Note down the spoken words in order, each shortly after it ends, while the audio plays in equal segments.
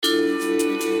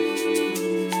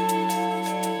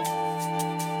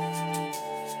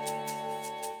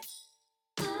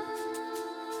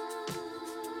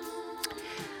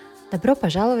Добро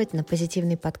пожаловать на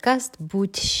позитивный подкаст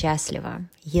 «Будь счастлива».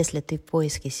 Если ты в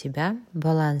поиске себя,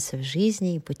 баланса в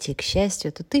жизни и пути к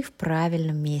счастью, то ты в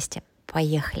правильном месте.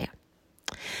 Поехали!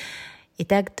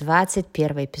 Итак,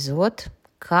 21 эпизод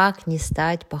 «Как не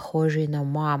стать похожей на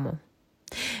маму».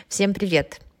 Всем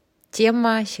привет!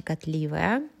 Тема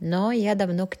щекотливая, но я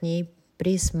давно к ней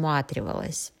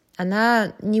присматривалась.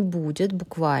 Она не будет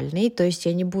буквальной, то есть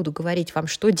я не буду говорить вам,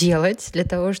 что делать для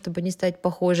того, чтобы не стать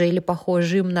похожей или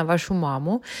похожим на вашу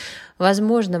маму.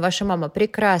 Возможно, ваша мама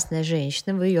прекрасная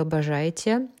женщина, вы ее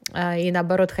обожаете, и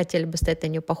наоборот хотели бы стать на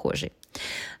нее похожей.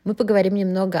 Мы поговорим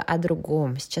немного о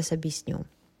другом, сейчас объясню.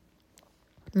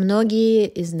 Многие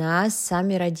из нас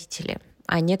сами родители,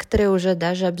 а некоторые уже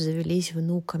даже обзавелись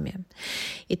внуками.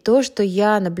 И то, что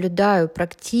я наблюдаю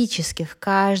практически в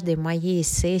каждой моей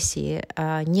сессии,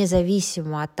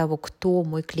 независимо от того, кто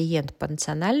мой клиент по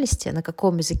национальности, на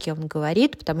каком языке он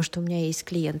говорит, потому что у меня есть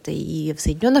клиенты и в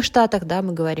Соединенных Штатах, да,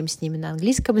 мы говорим с ними на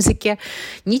английском языке,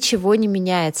 ничего не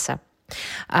меняется.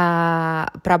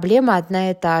 Проблема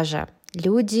одна и та же.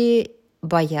 Люди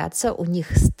боятся, у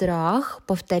них страх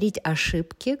повторить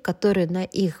ошибки, которые, на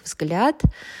их взгляд,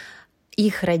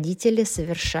 их родители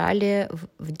совершали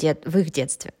в их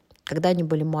детстве, когда они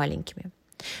были маленькими.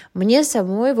 Мне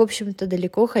самой, в общем-то,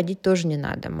 далеко ходить тоже не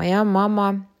надо. Моя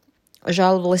мама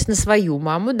жаловалась на свою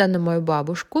маму, да, на мою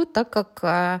бабушку, так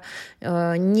как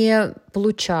не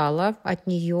получала от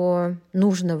нее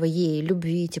нужного ей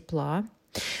любви и тепла.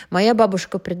 Моя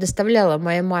бабушка предоставляла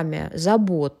моей маме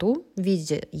заботу в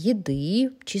виде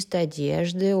еды, чистой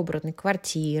одежды, убранной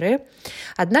квартиры.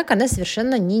 Однако она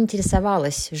совершенно не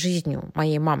интересовалась жизнью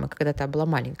моей мамы, когда та была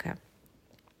маленькая.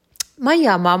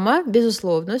 Моя мама,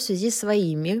 безусловно, в связи с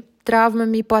своими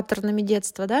травмами и паттернами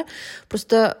детства, да,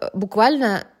 просто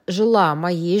буквально жила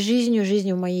моей жизнью,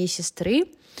 жизнью моей сестры,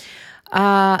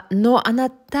 но она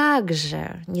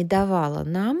также не давала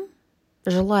нам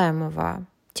желаемого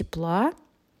тепла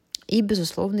и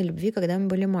безусловной любви, когда мы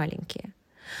были маленькие.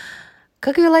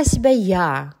 Как вела себя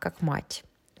я, как мать?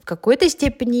 В какой-то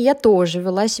степени я тоже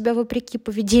вела себя вопреки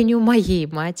поведению моей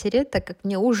матери, так как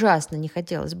мне ужасно не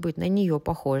хотелось быть на нее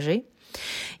похожей.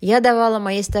 Я давала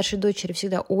моей старшей дочери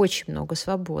всегда очень много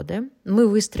свободы. Мы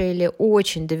выстроили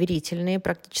очень доверительные,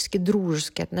 практически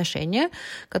дружеские отношения,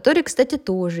 которые, кстати,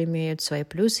 тоже имеют свои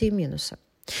плюсы и минусы.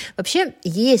 Вообще,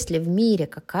 есть ли в мире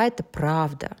какая-то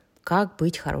правда, как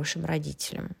быть хорошим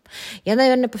родителем? Я,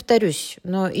 наверное, повторюсь,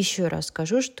 но еще раз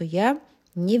скажу, что я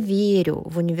не верю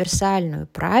в универсальную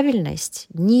правильность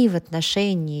ни в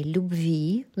отношении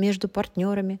любви между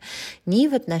партнерами, ни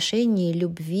в отношении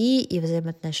любви и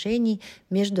взаимоотношений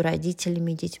между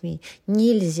родителями и детьми.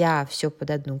 Нельзя все под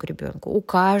одну гребенку. У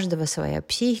каждого своя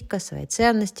психика, свои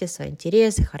ценности, свои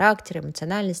интересы, характер,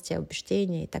 эмоциональности,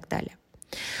 убеждения и так далее.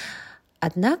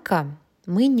 Однако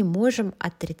мы не можем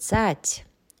отрицать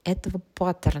этого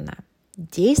паттерна,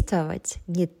 действовать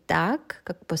не так,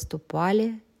 как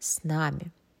поступали с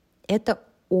нами. Это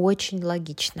очень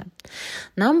логично.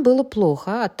 Нам было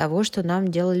плохо от того, что нам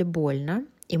делали больно,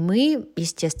 и мы,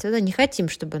 естественно, не хотим,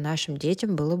 чтобы нашим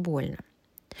детям было больно.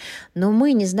 Но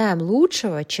мы не знаем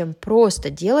лучшего, чем просто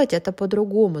делать это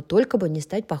по-другому, только бы не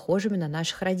стать похожими на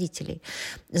наших родителей.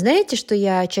 Знаете, что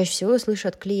я чаще всего слышу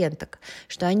от клиенток?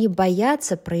 Что они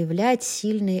боятся проявлять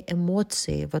сильные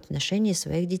эмоции в отношении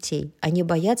своих детей. Они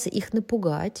боятся их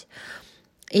напугать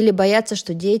или боятся,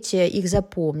 что дети их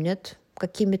запомнят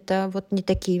какими-то вот не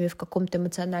такими, в каком-то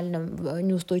эмоциональном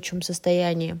неустойчивом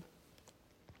состоянии.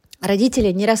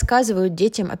 Родители не рассказывают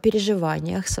детям о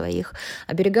переживаниях своих,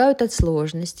 оберегают от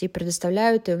сложностей,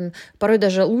 предоставляют им порой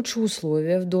даже лучшие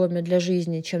условия в доме для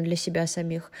жизни, чем для себя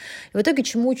самих. И в итоге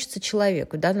чему учится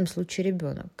человек, в данном случае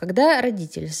ребенок? Когда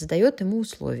родитель создает ему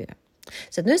условия.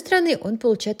 С одной стороны, он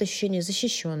получает ощущение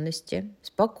защищенности,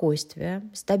 спокойствия,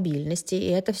 стабильности, и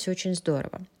это все очень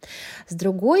здорово. С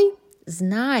другой,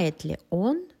 знает ли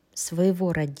он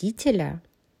своего родителя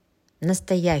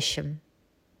настоящим?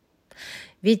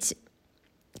 Ведь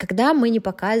когда мы не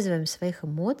показываем своих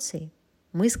эмоций,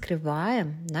 мы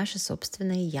скрываем наше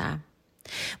собственное «я».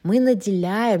 Мы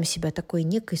наделяем себя такой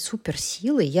некой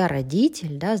суперсилой. Я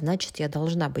родитель, да, значит, я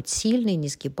должна быть сильной,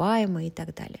 несгибаемой и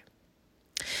так далее.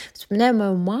 Вспоминая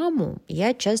мою маму,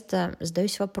 я часто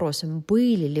задаюсь вопросом,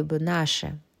 были ли бы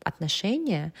наши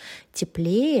отношения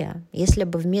теплее, если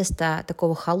бы вместо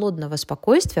такого холодного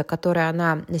спокойствия, которое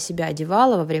она на себя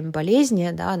одевала во время болезни,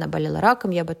 да, она болела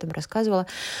раком, я об этом рассказывала,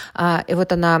 и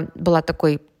вот она была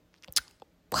такой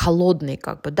холодной,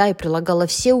 и прилагала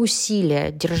все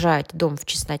усилия держать дом в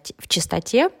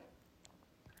чистоте,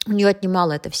 У нее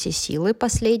отнимало это все силы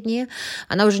последние.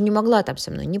 Она уже не могла там со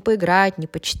мной ни поиграть, ни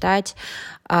почитать.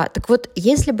 Так вот,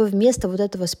 если бы вместо вот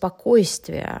этого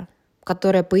спокойствия,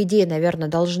 которое, по идее, наверное,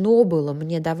 должно было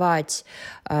мне давать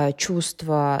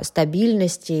чувство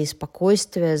стабильности,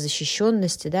 спокойствия,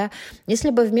 защищенности, да, если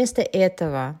бы вместо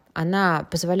этого она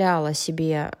позволяла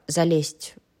себе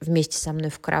залезть вместе со мной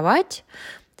в кровать,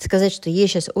 сказать, что ей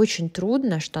сейчас очень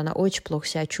трудно, что она очень плохо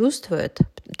себя чувствует,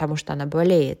 потому что она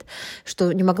болеет,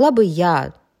 что не могла бы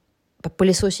я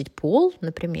пылесосить пол,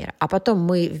 например, а потом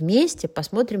мы вместе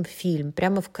посмотрим фильм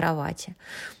прямо в кровати.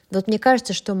 Вот мне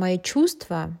кажется, что мои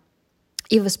чувства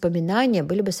и воспоминания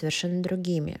были бы совершенно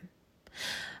другими.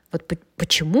 Вот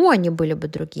почему они были бы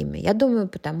другими? Я думаю,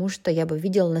 потому что я бы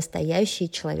видела настоящие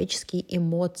человеческие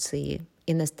эмоции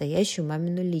и настоящую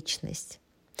мамину личность.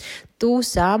 Ту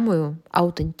самую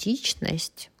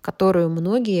аутентичность, которую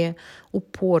многие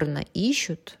упорно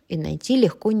ищут и найти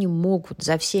легко не могут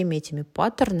за всеми этими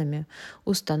паттернами,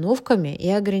 установками и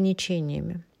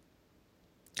ограничениями.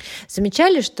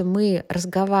 Замечали, что мы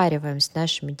разговариваем с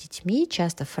нашими детьми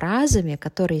часто фразами,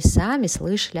 которые сами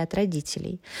слышали от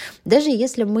родителей. Даже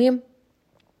если мы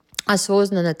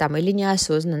осознанно там или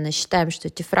неосознанно считаем, что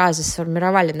эти фразы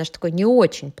сформировали наш такой не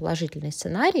очень положительный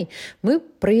сценарий, мы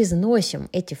произносим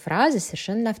эти фразы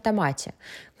совершенно на автомате.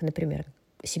 Например,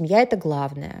 семья — это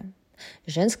главное,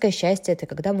 женское счастье — это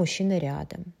когда мужчина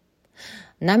рядом,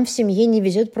 нам в семье не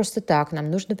везет просто так,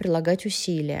 нам нужно прилагать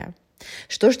усилия.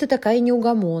 Что ж ты такая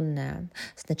неугомонная?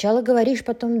 Сначала говоришь,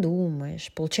 потом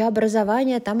думаешь. Получай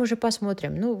образование, там уже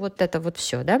посмотрим. Ну, вот это вот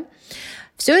все, да?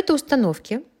 Все это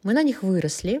установки, мы на них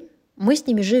выросли, мы с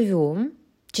ними живем,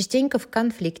 частенько в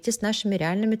конфликте с нашими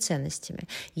реальными ценностями.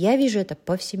 Я вижу это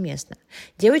повсеместно.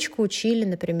 Девочку учили,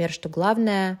 например, что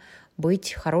главное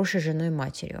быть хорошей женой и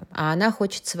матерью, а она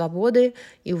хочет свободы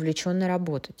и увлеченно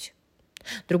работать.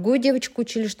 Другую девочку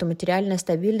учили, что материальная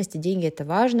стабильность и деньги — это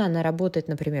важно. Она работает,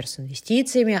 например, с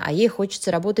инвестициями, а ей хочется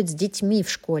работать с детьми в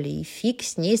школе, и фиг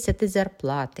с ней, с этой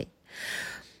зарплатой.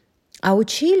 А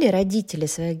учили родители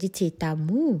своих детей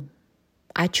тому,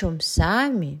 о чем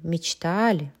сами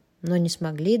мечтали, но не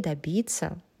смогли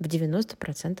добиться в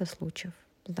 90% случаев.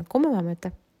 Знакомо вам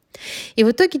это? И в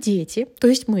итоге дети, то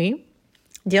есть мы,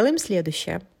 делаем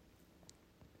следующее.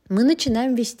 Мы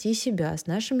начинаем вести себя с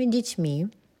нашими детьми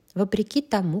вопреки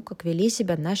тому, как вели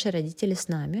себя наши родители с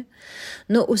нами,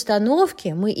 но установки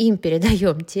мы им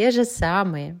передаем те же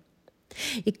самые.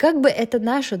 И как бы это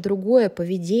наше другое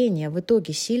поведение в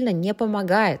итоге сильно не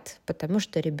помогает, потому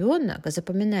что ребенок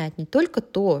запоминает не только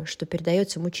то, что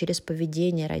передается ему через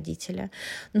поведение родителя,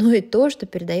 но и то, что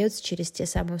передается через те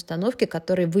самые установки,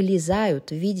 которые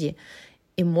вылезают в виде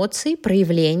эмоций,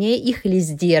 проявления их или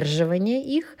сдерживания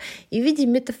их, и в виде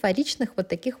метафоричных вот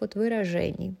таких вот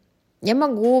выражений. Я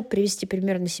могу привести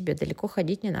пример на себе, далеко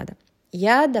ходить не надо.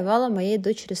 Я давала моей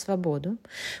дочери свободу.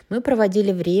 Мы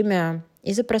проводили время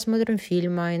и за просмотром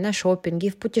фильма, и на шопинге, и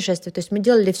в путешествии. То есть мы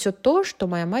делали все то, что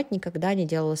моя мать никогда не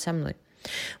делала со мной.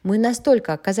 Мы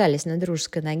настолько оказались на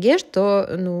дружеской ноге,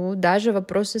 что даже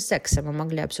вопросы секса мы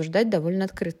могли обсуждать довольно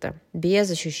открыто,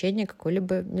 без ощущения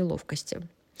какой-либо неловкости.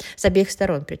 С обеих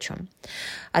сторон причем.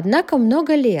 Однако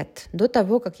много лет до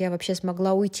того, как я вообще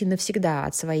смогла уйти навсегда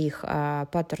от своих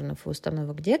паттернов и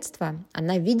установок детства,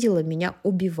 она видела меня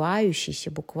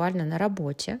убивающейся буквально на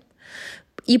работе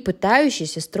и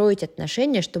пытающейся строить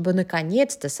отношения, чтобы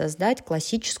наконец-то создать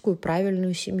классическую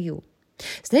правильную семью.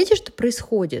 Знаете, что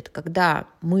происходит, когда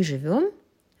мы живем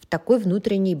в такой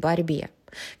внутренней борьбе?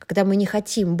 Когда мы не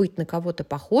хотим быть на кого-то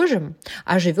похожим,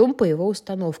 а живем по его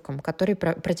установкам, которые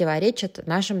противоречат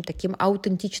нашим таким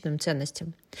аутентичным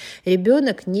ценностям.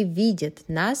 Ребенок не видит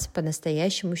нас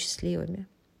по-настоящему счастливыми.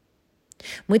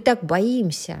 Мы так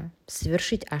боимся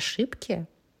совершить ошибки,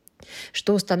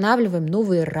 что устанавливаем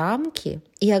новые рамки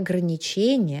и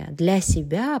ограничения для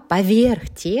себя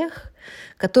поверх тех,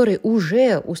 которые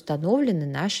уже установлены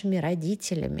нашими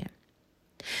родителями.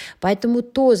 Поэтому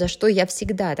то, за что я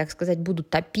всегда, так сказать, буду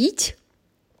топить,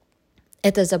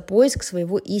 это за поиск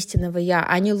своего истинного «я»,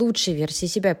 а не лучшей версии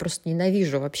себя. Я просто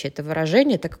ненавижу вообще это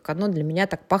выражение, так как оно для меня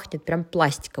так пахнет прям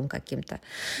пластиком каким-то.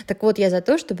 Так вот, я за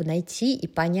то, чтобы найти и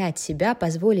понять себя,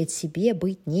 позволить себе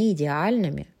быть не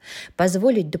идеальными,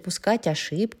 позволить допускать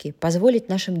ошибки, позволить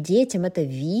нашим детям это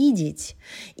видеть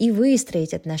и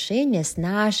выстроить отношения с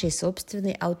нашей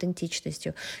собственной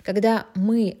аутентичностью. Когда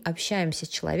мы общаемся с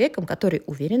человеком, который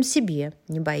уверен в себе,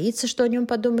 не боится, что о нем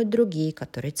подумают другие,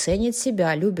 который ценит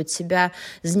себя, любит себя,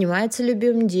 занимается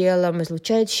любимым делом,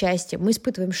 излучает счастье, мы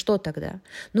испытываем что тогда?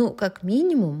 Как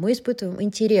минимум, мы испытываем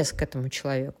интерес к этому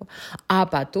человеку, а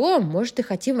потом, может, и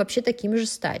хотим вообще таким же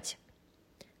стать.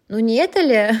 Ну не это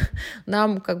ли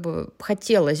нам как бы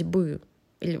хотелось бы,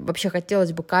 или вообще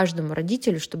хотелось бы каждому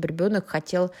родителю, чтобы ребенок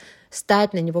хотел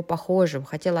стать на него похожим,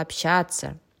 хотел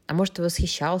общаться, а может, и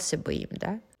восхищался бы им,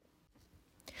 да?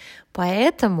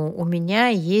 Поэтому у меня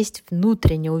есть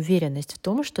внутренняя уверенность в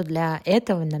том, что для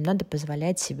этого нам надо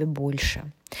позволять себе больше.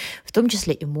 В том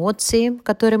числе эмоции,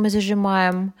 которые мы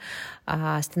зажимаем,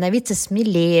 становиться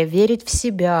смелее, верить в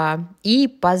себя и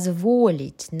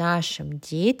позволить нашим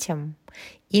детям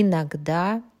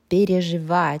иногда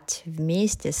переживать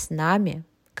вместе с нами,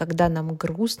 когда нам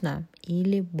грустно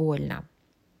или больно.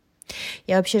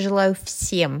 Я вообще желаю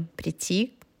всем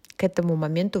прийти к этому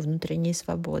моменту внутренней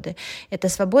свободы. Эта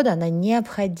свобода, она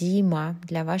необходима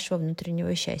для вашего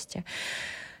внутреннего счастья.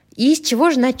 И с чего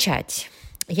же начать?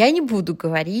 Я не буду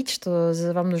говорить, что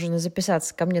вам нужно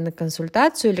записаться ко мне на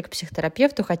консультацию или к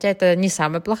психотерапевту, хотя это не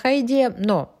самая плохая идея,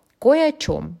 но кое о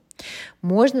чем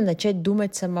можно начать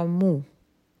думать самому.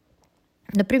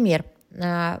 Например,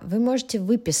 вы можете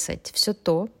выписать все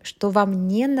то, что вам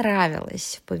не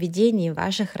нравилось в поведении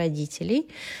ваших родителей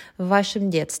в вашем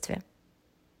детстве.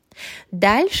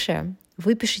 Дальше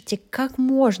выпишите как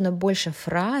можно больше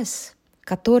фраз,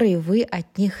 которые вы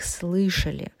от них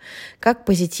слышали, как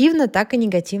позитивно, так и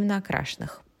негативно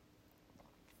окрашенных.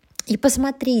 И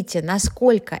посмотрите,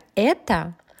 насколько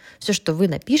это, все, что вы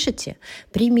напишете,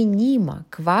 применимо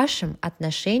к вашим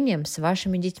отношениям с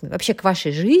вашими детьми, вообще к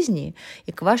вашей жизни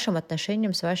и к вашим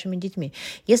отношениям с вашими детьми.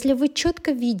 Если вы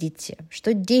четко видите,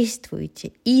 что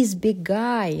действуете,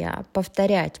 избегая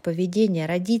повторять поведение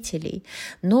родителей,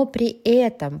 но при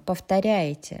этом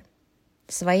повторяете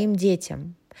своим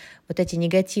детям вот эти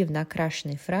негативно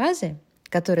окрашенные фразы,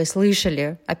 которые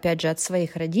слышали, опять же, от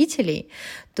своих родителей,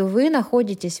 то вы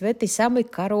находитесь в этой самой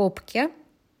коробке,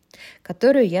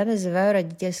 которую я называю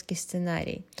родительский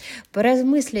сценарий.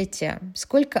 Поразмыслите,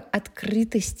 сколько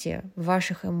открытости в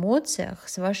ваших эмоциях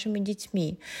с вашими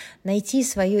детьми. Найти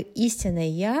свое истинное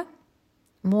 «я»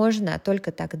 можно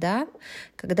только тогда,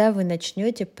 когда вы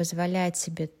начнете позволять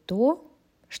себе то,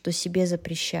 что себе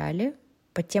запрещали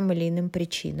по тем или иным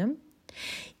причинам,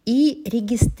 и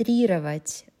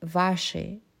регистрировать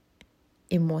ваши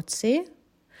эмоции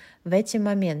в эти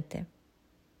моменты.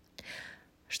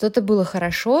 Что-то было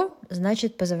хорошо,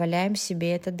 значит, позволяем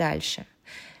себе это дальше.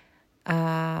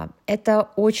 Это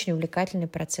очень увлекательный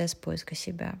процесс поиска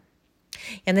себя.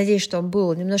 Я надеюсь, что он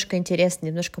был немножко интересный,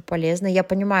 немножко полезный. Я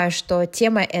понимаю, что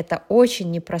тема эта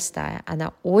очень непростая,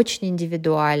 она очень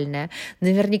индивидуальная.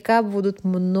 Наверняка будут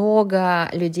много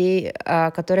людей,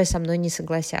 которые со мной не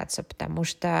согласятся, потому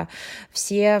что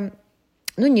все...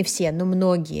 не все, но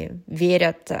многие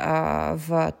верят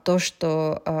в то,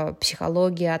 что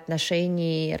психология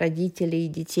отношений родителей и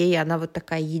детей, она вот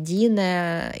такая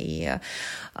единая, и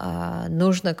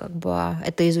нужно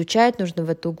это изучать, нужно в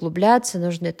это углубляться,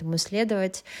 нужно этому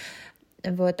исследовать.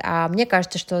 А мне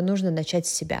кажется, что нужно начать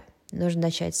с себя. Нужно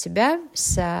начать с себя,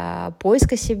 с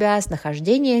поиска себя, с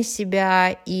нахождения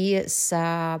себя и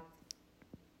с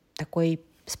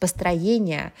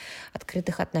построения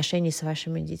открытых отношений с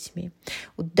вашими детьми.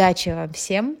 Удачи вам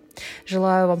всем.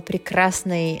 Желаю вам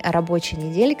прекрасной рабочей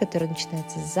недели, которая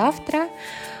начинается завтра.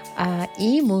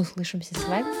 И мы услышимся с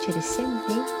вами через 7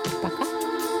 дней. Пока!